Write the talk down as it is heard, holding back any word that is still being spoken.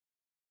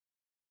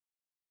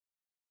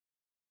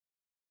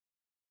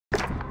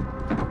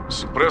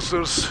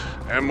Suppressors,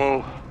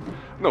 ammo,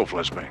 no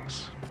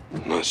flashbangs.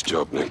 Nice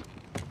job, Nick.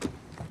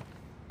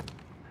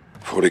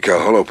 40 cal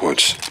hollow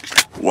points.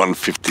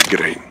 150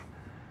 grain.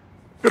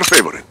 Your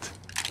favorite.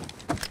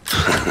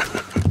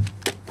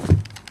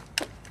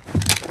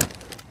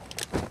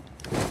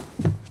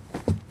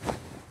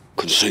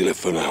 Conceal it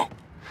for now.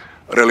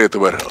 Rally at the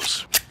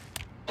warehouse.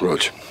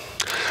 Roach,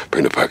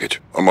 bring the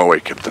package. On my way,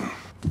 Captain.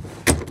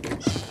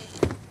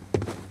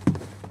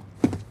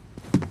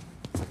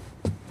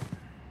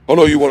 I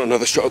know you want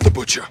another shot at the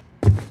butcher.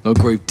 No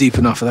grave deep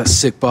enough for that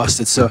sick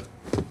bastard, sir.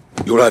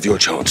 You'll have your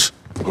chance.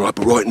 All right,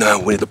 but right now,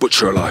 we need the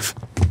butcher alive.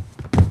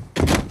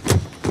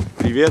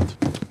 Привет.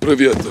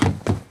 Привет.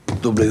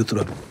 Доброе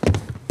утро.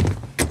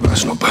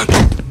 That's not bad.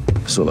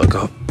 That's all I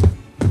got.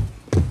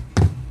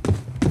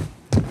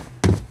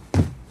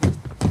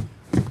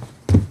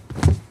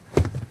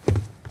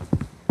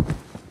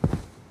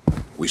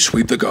 We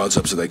sweep the guards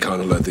up so they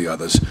can't alert the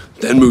others,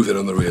 then move in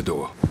on the rear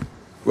door.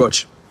 Rog.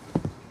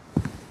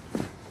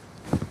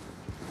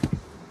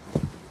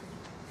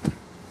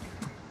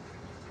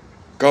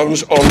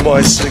 Guns on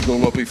my signal,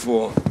 not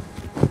before.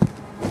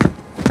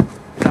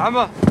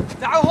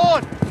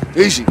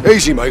 Easy,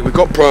 easy, mate. We've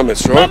got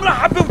permits, right?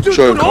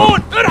 Show 'em, Carl.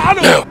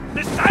 Now.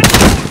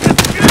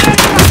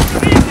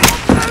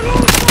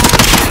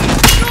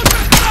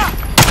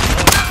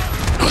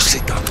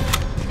 Nicely done.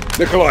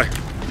 Nikolai,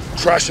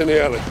 trash in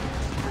the alley.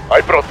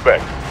 I brought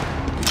back.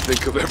 You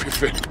think of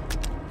everything.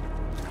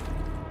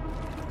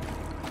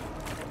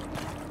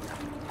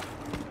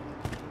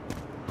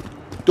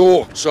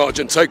 Door,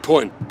 Sergeant, take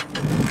point.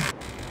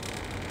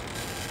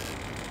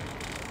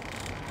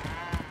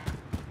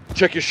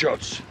 Check your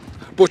shots.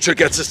 Butcher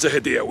gets us to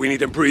Hadir. We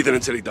need him breathing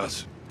until he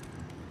does.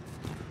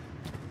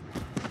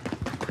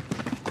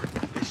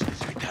 This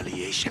is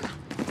retaliation.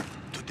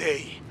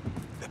 Today,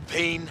 the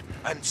pain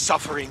and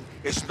suffering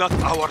is not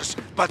ours,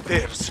 but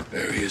theirs.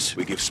 There he is.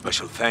 We give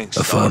special thanks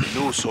A to our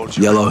firm. new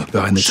soldier. Yellow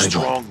behind the table.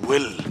 Strong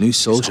will. New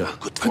soldier.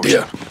 Good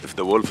Hadir. fortune. If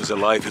the wolf is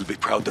alive, he'll be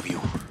proud of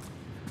you.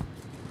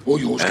 All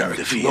yours, And Garrick.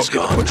 if he Not is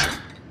get the gone, butcher.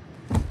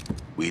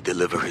 we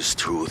deliver his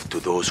truth to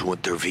those who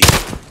intervene.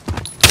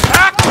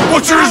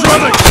 Butcher is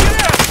running!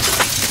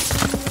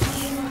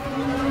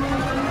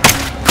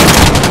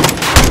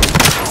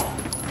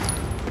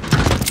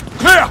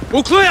 Clear!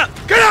 All clear!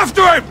 Get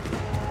after him!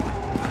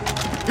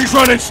 He's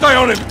running, stay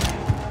on him!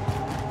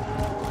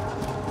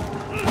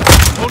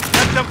 Don't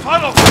let them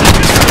follow!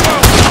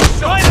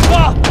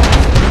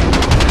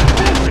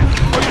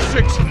 On your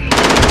six!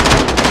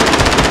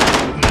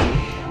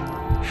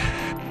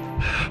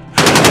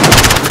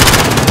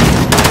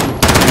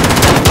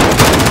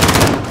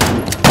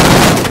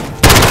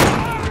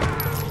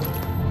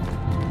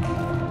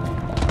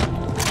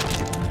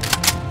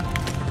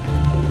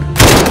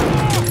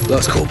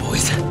 Last call,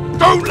 boys.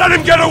 Don't let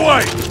him get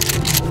away!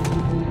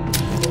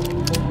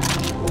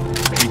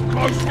 Keep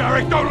close,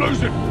 Garrick, don't lose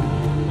him!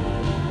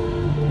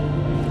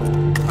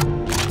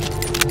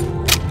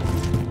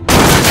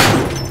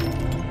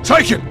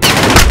 Take him!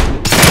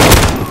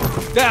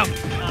 Down!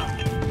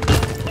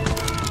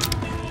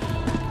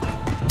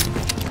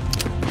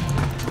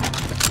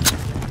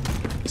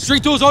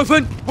 Street doors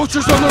open!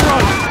 Butcher's on the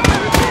run!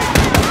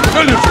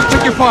 Williams,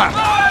 take your fire!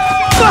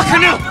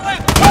 Fucking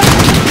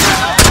hell!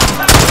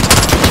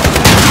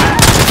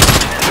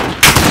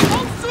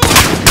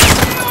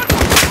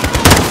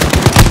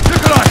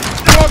 Nikolai,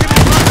 target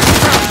is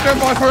ground, stand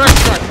by for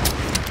extract!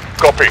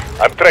 Copy.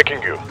 I'm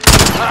tracking you.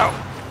 Now!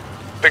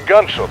 The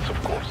gunshots,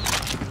 of course.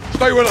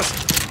 Stay with us!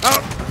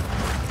 Out!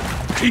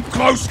 Keep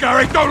close,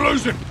 Garrick, don't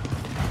lose him!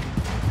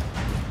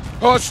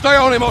 All right, stay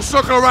on him, I'll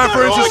circle around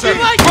for intercept.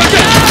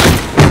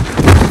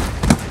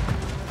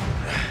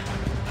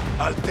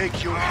 I'll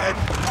take your head,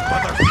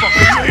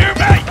 motherfucker, you hear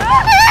me?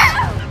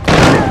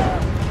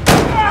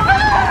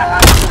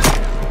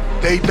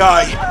 They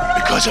die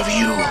because of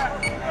you.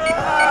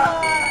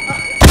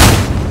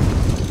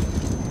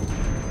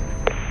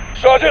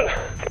 Sergeant!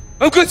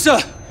 I'm good, sir!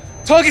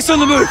 Target's on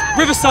the move!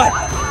 Riverside!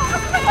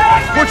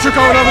 Butcher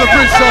going over the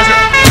bridge,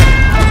 Sergeant!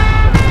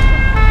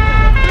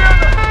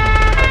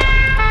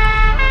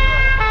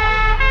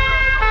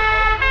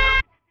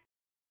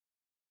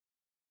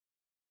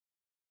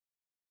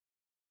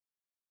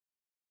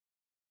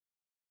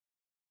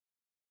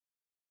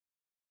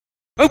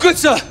 I'm good,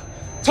 sir!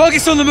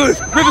 Target's on the move!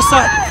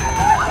 Riverside!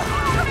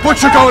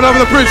 Butcher going over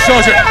the bridge,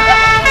 Sergeant!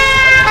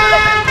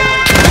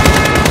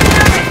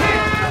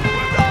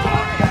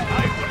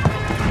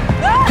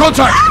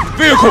 Contact!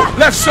 Vehicle,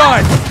 left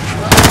side!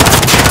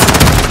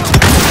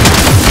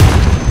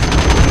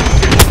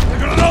 They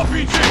got an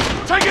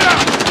RPG! Take it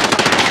out!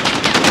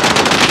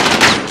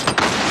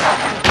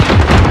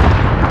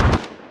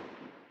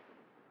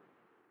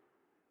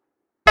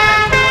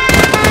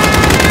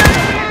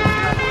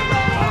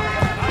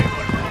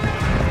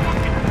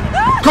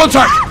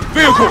 Contact!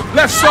 Vehicle,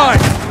 left side!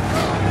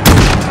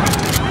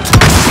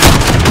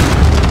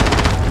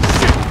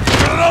 Shit!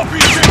 Got an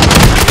RPG!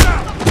 Take it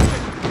out!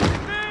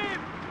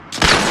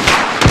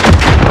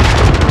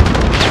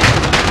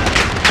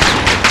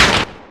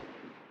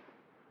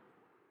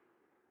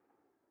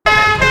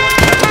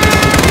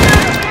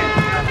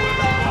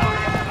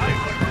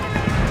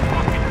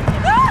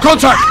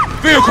 Contact!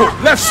 Vehicle,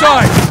 left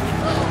side!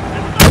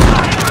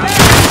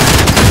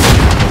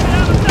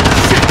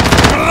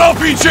 Got an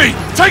RPG!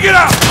 Take it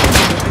out!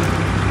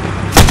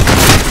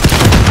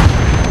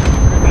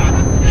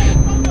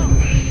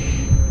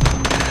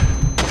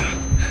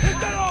 Hit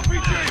that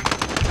RPG!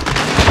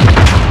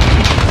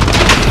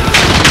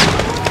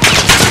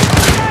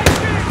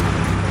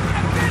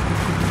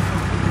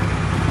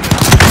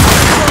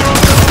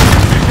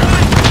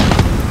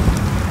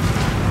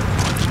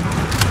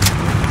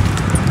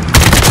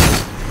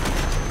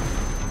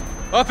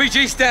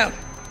 RPG's down.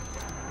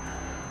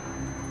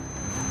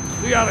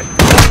 The alley.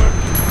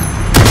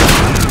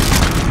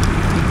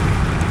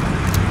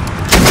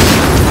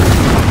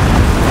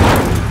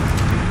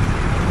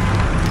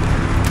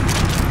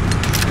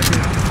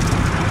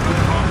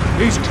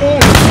 He's all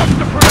up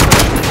the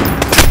perimeter.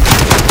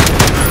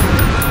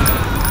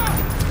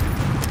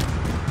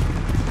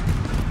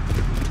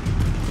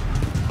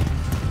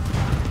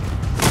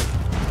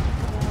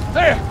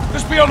 There,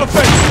 just beyond the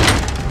fence.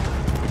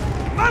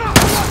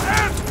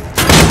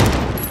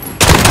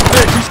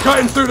 He's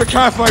cutting through the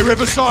cafe,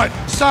 Riverside.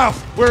 South,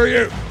 where are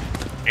you?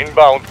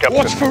 Inbound, Captain.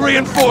 Watch for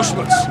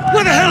reinforcements.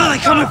 Where the hell are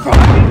they coming from?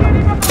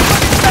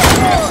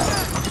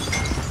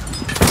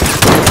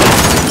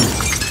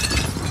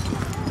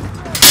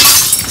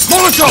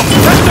 Molotov,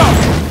 heads up!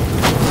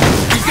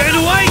 He's getting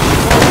away!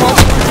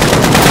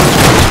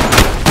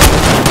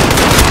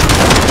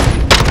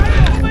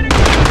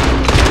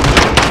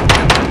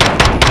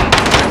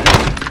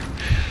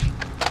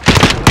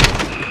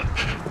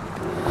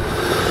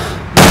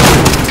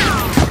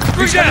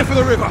 He's heading for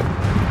the river.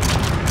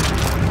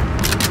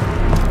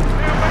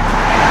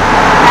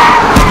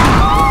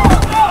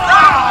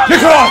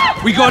 Nikolai!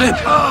 We got him!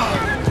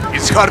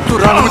 It's hard to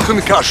run with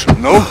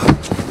concussion, no?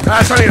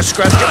 That's only a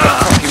scratch. Get the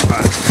fucking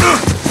back.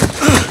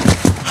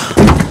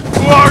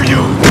 Who are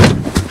you?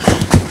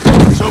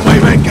 So my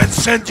men can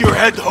send your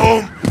head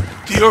home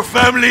to your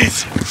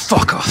families?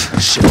 Fuck off,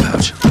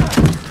 shitpouch.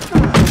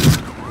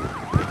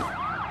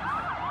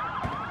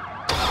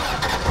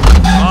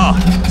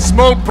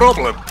 Small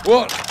problem.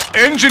 What?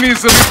 Engine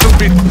is a little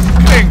bit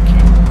cranky.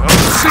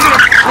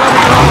 Cigarette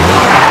running out.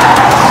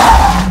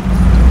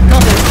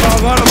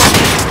 Couple of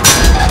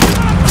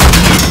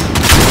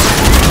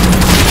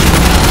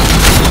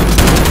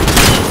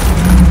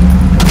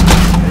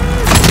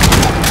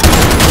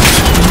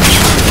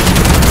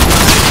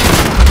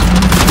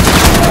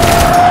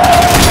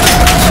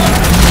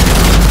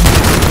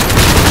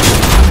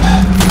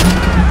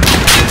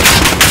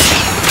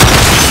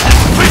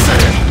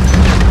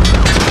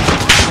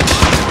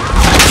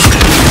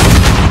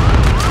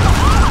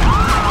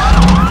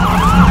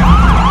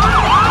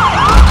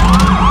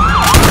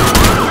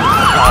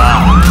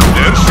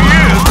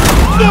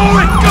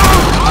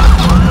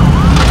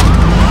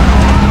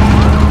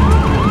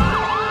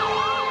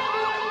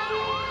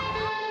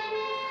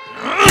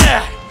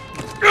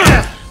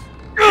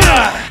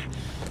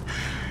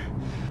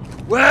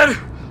Where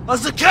are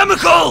the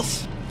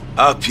chemicals?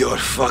 Up your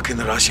fucking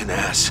Russian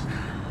ass.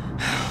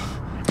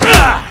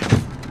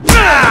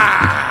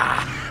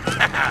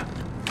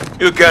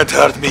 You can't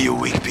hurt me, you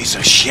weak piece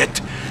of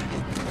shit.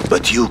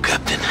 But you,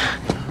 Captain,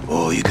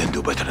 oh, you can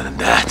do better than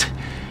that.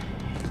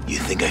 You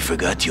think I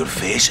forgot your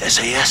face,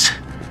 SAS?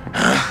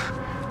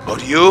 Huh? Or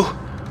you,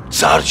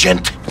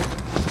 Sergeant?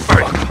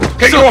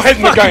 Get your head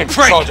in the game,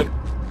 Frank. Sergeant.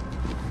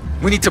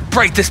 We need to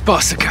break this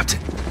bastard, Captain.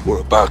 We're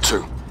about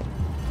to.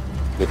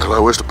 Nikolai,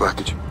 where's the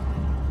package?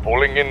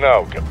 Pulling in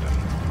now, Captain.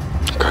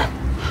 Okay.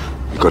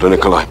 Go to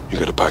Nikolai. You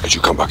get a package,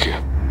 you come back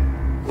here.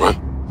 Right?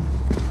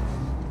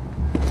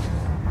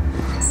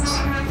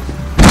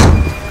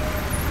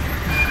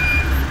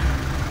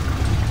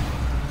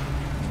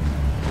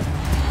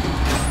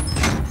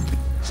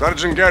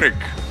 Sergeant Garrick,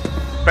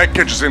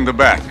 package is in the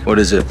back. What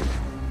is it?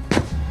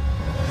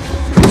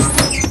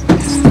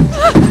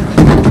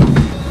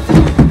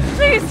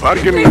 Please,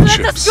 Bargaining please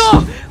let us chips.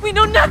 go. We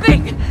know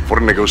nothing. For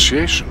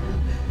negotiation.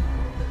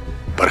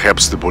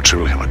 Perhaps the butcher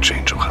will have a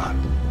change of heart.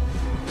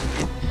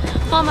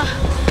 Mama,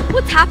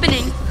 what's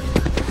happening?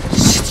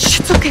 Shh,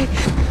 it's okay.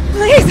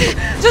 Please,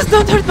 just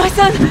don't hurt my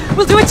son.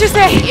 We'll do what you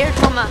say. Here,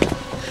 Mama.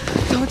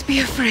 Don't be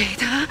afraid,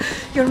 huh?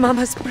 Your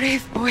mama's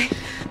brave, boy.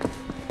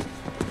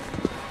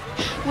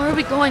 Where are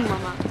we going,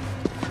 Mama?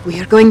 We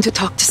are going to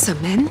talk to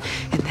some men,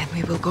 and then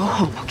we will go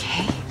home,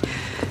 okay?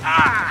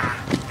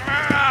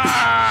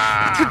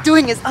 What you're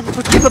doing is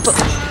unforgivable.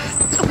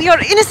 We are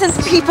innocent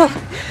people.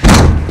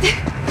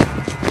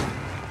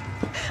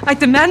 I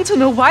demand to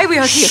know why we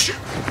are here.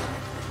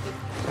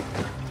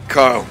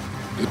 Kyle,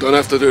 you don't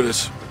have to do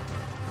this.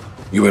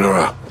 You in or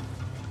out?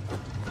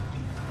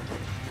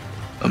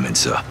 I'm in,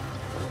 sir.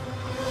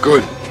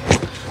 Good.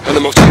 Hand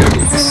him off to the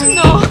ambulance.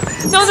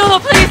 No,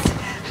 please.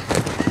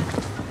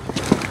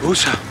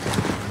 Usa.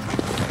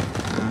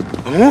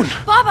 Amun.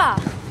 Baba!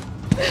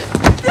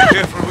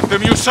 Careful with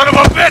them, you son of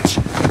a bitch!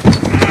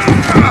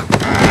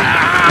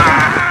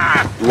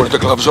 You want the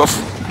gloves off?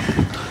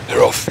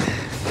 They're off.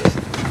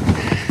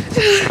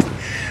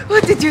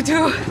 What did you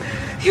do?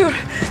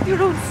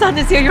 Your own son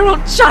is here, your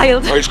own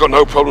child. Oh, he's got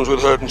no problems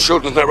with hurting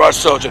children, isn't that right,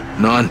 Sergeant?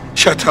 None.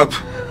 Shut up.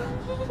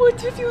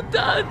 What have you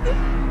done?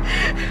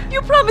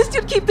 You promised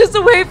you'd keep this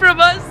away from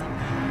us.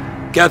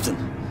 Captain,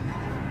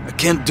 I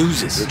can't do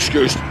this. You're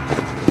excused.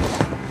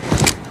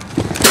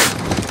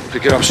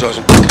 Pick it up,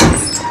 Sergeant.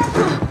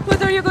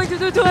 What are you going to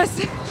do to us?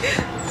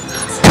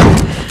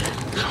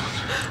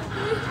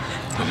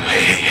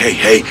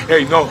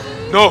 Hey, no.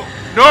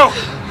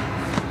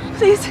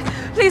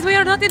 Please, we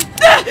are not in...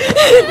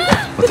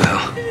 What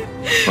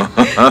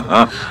the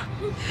hell?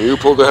 You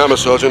pulled the hammer,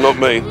 Sergeant, not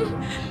me.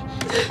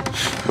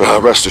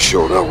 Rest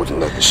assured, I wouldn't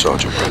let the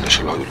Sergeant brandish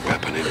a loaded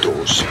weapon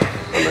indoors,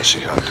 unless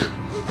he had to.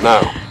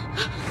 Now,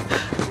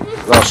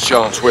 last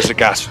chance, where's the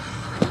gas?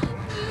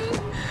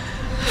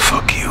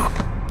 Fuck you.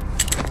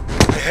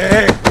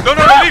 Hey! No,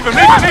 leave him!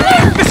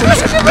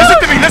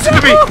 Listen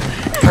to me!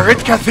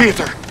 Karitka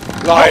Theater.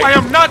 Lying. No, I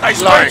am not, I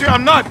swear to you,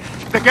 I'm not.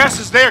 The gas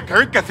is there,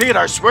 Karitka Theater,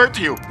 I swear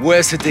to you.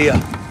 Where's Hadia?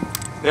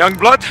 The young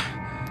blood?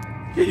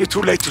 Yeah, you're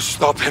too late to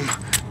stop him.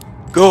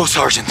 Go,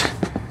 Sergeant.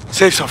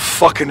 Save some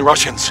fucking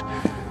Russians.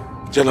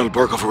 General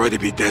Burkov already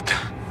be dead.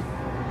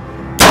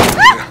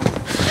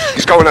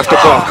 He's going after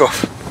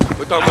Barkov.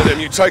 We're done with him,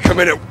 you take a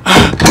minute.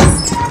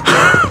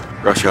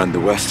 Russia and the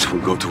West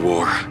will go to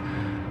war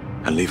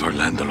and leave our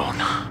land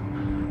alone.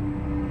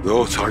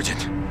 Go,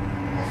 Sergeant.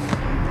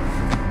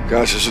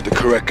 Gas is at the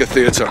Karetka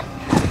Theater.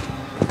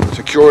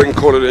 Secure and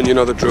call it in, you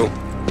know the drill.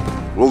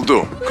 Will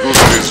do.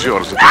 Cruiser is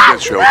yours. It will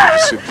get you out of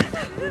the city.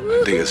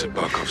 Diaz at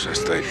Barkov's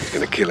estate. He's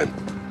gonna kill him.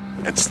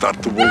 And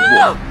start the World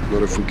War.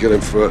 Not if we kill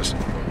him first.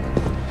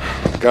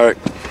 Garrick,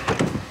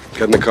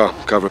 get in the car.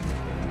 Cover.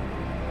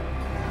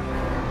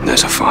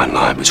 There's a fine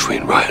line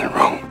between right and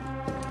wrong.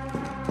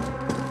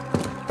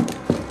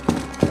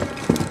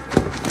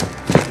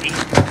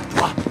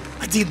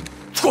 Один,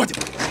 входим!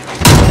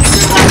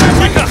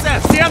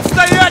 Всем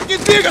стоять, не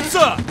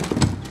двигаться!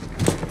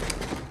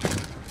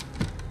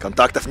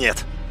 Контактов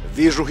нет.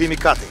 Вижу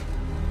химикаты.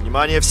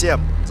 Внимание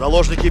всем!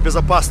 Заложники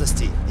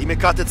безопасности.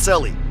 Химикаты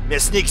целый.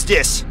 Мясник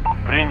здесь.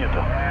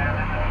 Принято.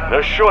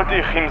 Расчет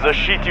их им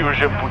защите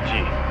уже в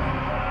пути.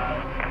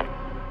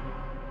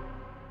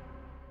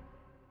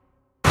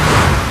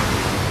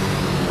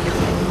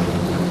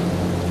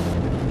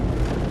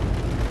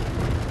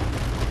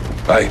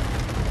 Hey.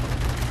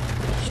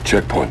 It's a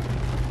checkpoint.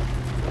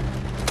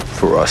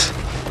 For us.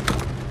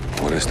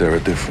 What is there a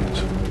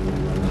difference?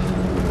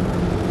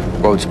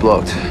 Road's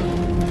blocked.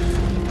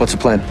 What's the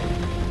plan?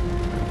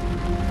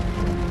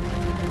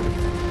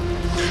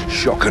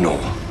 Shock and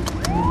all.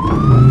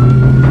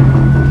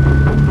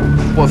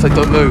 What if they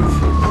don't move?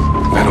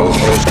 That all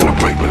hell's gonna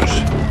break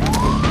loose.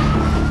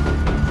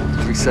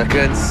 3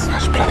 seconds.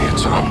 That's plenty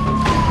of time.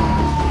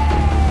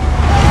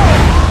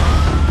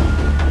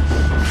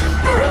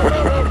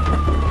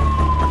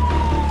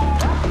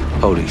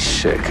 Holy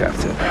shit,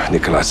 Captain.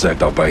 Nikolai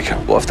saved our bacon.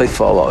 What if they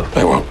follow?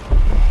 They won't.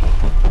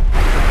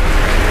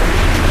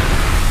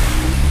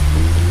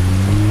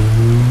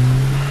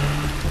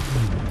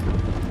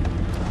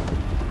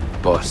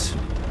 Boss.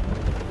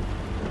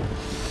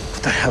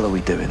 What the hell are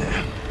we doing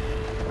here?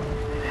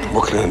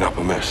 We're cleaning up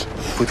a mess.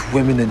 With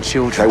women and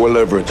children. They were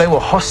leveraged. They were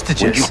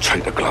hostages. When you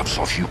take the gloves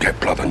off, you get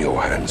blood on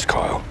your hands,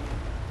 Kyle.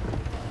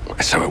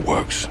 That's how it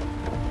works.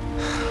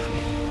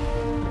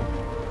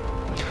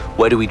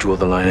 Where do we draw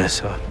the line,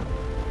 sir?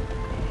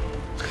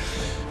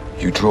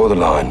 You draw the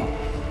line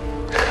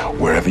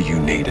wherever you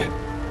need it,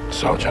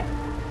 Sergeant.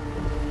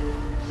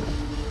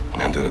 At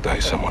the end of the day,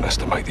 someone has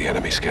to make the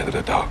enemy scared of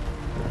the dark.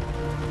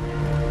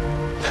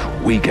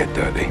 We get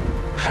dirty,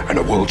 and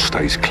the world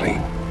stays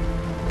clean.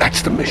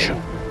 That's the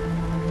mission.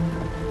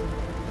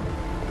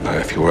 Now,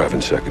 if you're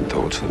having second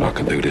thoughts, then I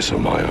can do this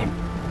on my own.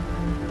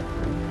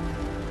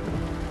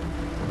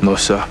 No,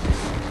 sir.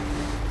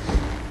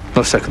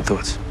 No second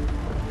thoughts.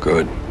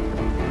 Good.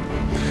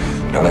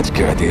 Now let's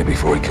get here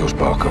before he kills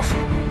Barkov.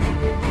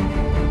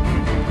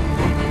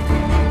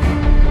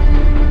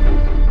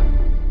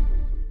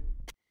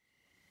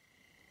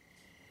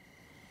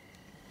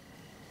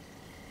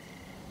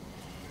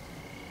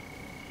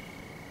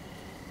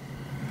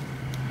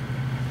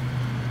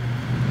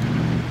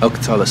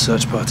 Alcatala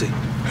search party.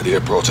 At the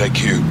airport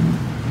AQ.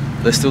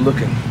 They're still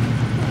looking.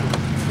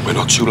 We're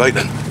not too late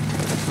then.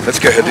 Let's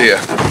get Hadir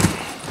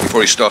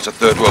before he starts a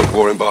third world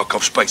war in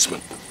Barkov's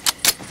basement.